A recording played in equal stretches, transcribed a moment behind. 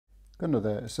Got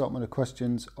another assortment of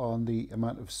questions on the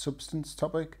amount of substance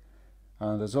topic,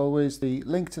 and as always the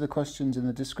link to the questions in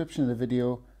the description of the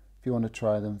video if you want to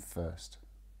try them first.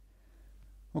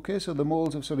 Okay, so the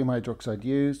moles of sodium hydroxide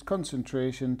used,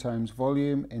 concentration times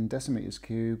volume in decimeters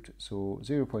cubed, so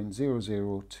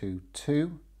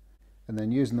 0.0022, and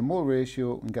then using the mole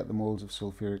ratio and get the moles of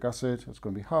sulfuric acid. It's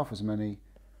going to be half as many,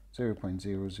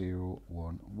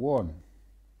 0.0011.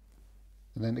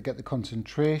 And then to get the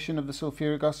concentration of the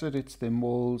sulfuric acid, it's the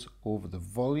moles over the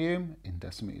volume in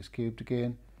decimeters cubed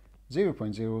again,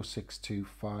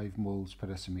 0.0625 moles per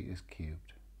decimeters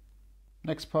cubed.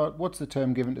 Next part, what's the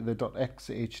term given to the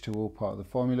 .X(H2O) part of the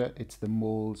formula? It's the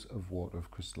moles of water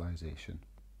of crystallization.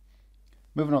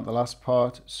 Moving on to the last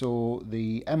part, so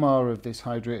the MR of this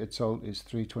hydrated salt is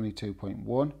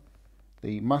 322.1.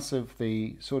 The mass of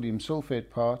the sodium sulfate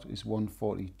part is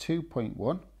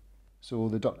 142.1. So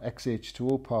the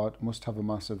 .X(H2O) part must have a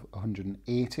mass of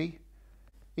 180.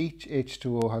 Each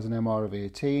H2O has an MR of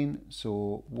 18,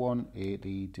 so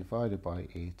 180 divided by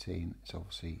 18 is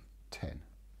obviously 10.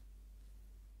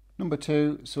 Number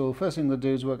 2, so first thing we'll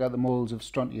do is work out the moles of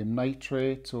strontium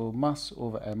nitrate, so mass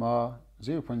over MR,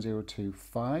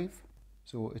 0.025.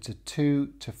 So it's a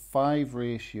 2 to 5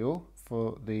 ratio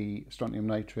for the strontium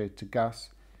nitrate to gas.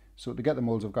 So to get the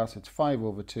moles of gas, it's 5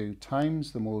 over 2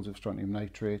 times the moles of strontium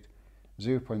nitrate,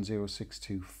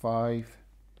 0.0625,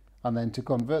 and then to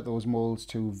convert those moles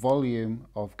to volume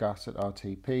of gas at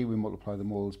RTP, we multiply the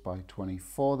moles by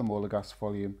 24, the molar gas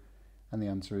volume, and the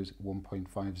answer is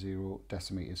 1.50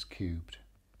 decimeters cubed.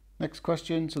 Next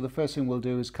question, so the first thing we'll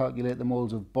do is calculate the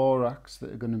moles of borax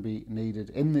that are going to be needed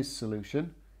in this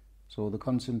solution. So the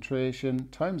concentration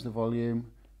times the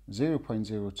volume,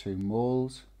 0.02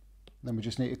 moles. Then we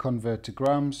just need to convert to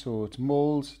grams, so it's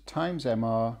moles times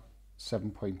MR,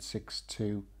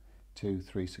 7.62 to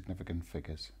 3 significant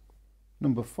figures.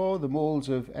 Number 4, the moles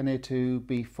of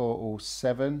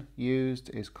Na2B4O7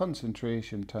 used is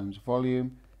concentration times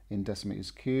volume in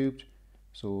decimeters cubed,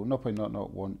 so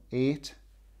 0.0018.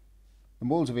 The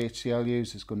moles of HCl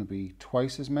used is going to be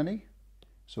twice as many,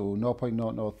 so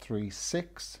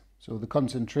 0.0036. So the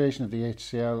concentration of the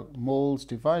HCl moles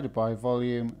divided by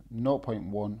volume,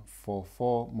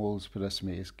 0.144 moles per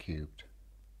decimeters cubed.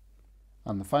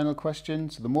 And the final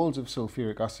question, so the moles of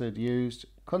sulfuric acid used,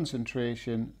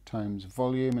 concentration times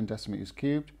volume in decimeters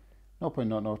cubed,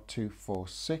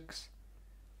 0.00246.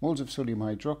 Moles of sodium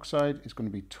hydroxide is going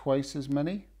to be twice as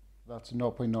many, that's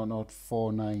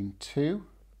 0.00492.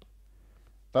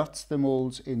 That's the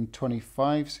moles in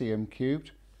 25 cm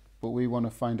cubed, but we want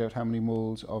to find out how many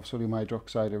moles of sodium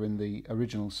hydroxide are in the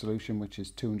original solution, which is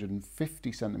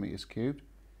 250 centimeters cubed.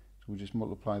 So we'll just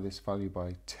multiply this value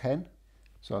by 10.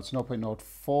 So that's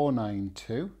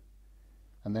 0.0492,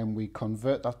 and then we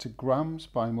convert that to grams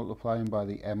by multiplying by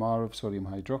the MR of sodium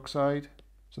hydroxide.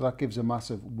 So that gives a mass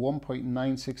of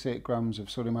 1.968 grams of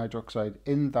sodium hydroxide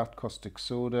in that caustic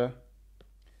soda.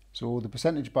 So the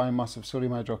percentage by mass of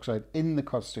sodium hydroxide in the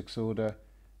caustic soda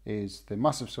is the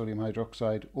mass of sodium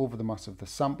hydroxide over the mass of the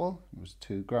sample, it was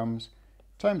 2 grams,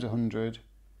 times 100,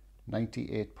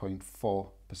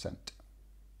 98.4%.